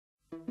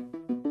I'm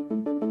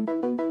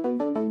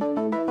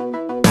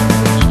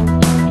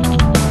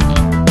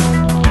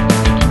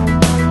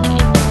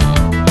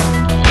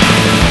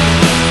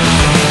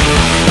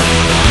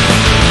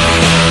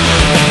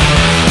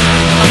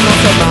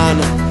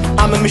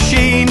a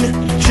machine,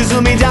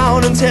 chisel me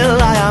down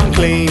until I am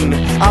clean.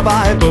 I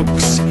buy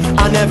books,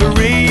 I never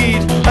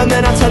read, and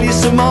then I tell you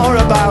some more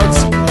about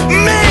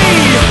me.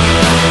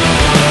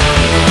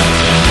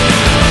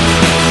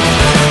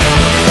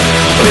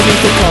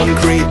 Beneath the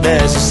concrete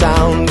there's a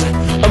sound,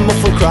 a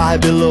muffled cry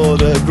below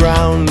the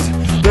ground.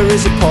 There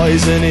is a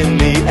poison in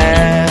the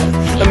air,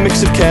 a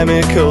mix of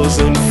chemicals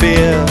and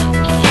fear.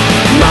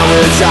 My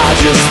words are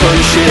just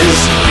hunches,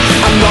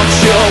 I'm not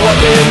sure what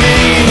they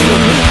mean.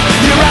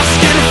 You're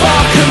asking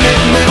for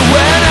commitment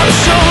when I'm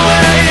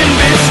somewhere in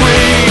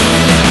between.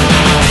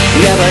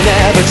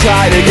 Never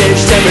try to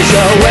gauge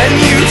temperature when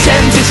you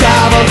tend to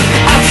travel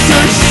at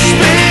such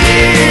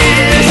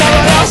speed. Our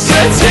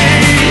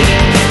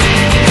velocity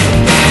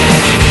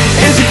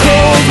is it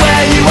cold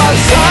where you are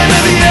time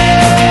of the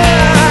year.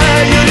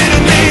 You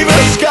didn't leave a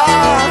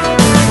scar.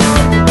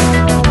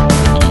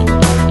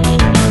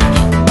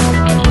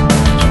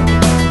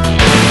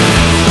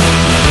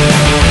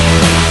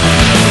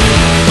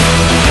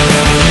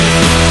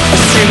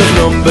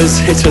 Numbers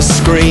hit a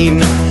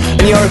screen,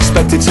 and you're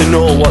expected to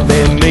know what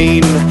they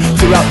mean.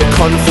 Throughout the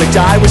conflict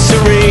I was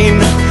serene.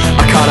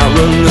 I can't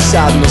outrun the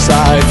sadness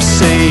I've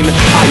seen.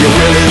 Are you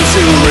willing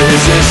to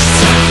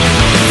resist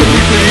the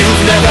people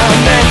you've never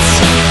met?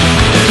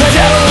 The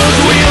devil's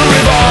wheel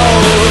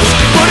revolves,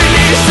 but it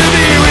needs to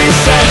be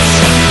reset.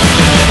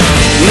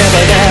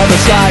 Never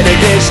try to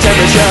gauge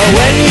temperature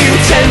when you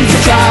tend to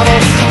travel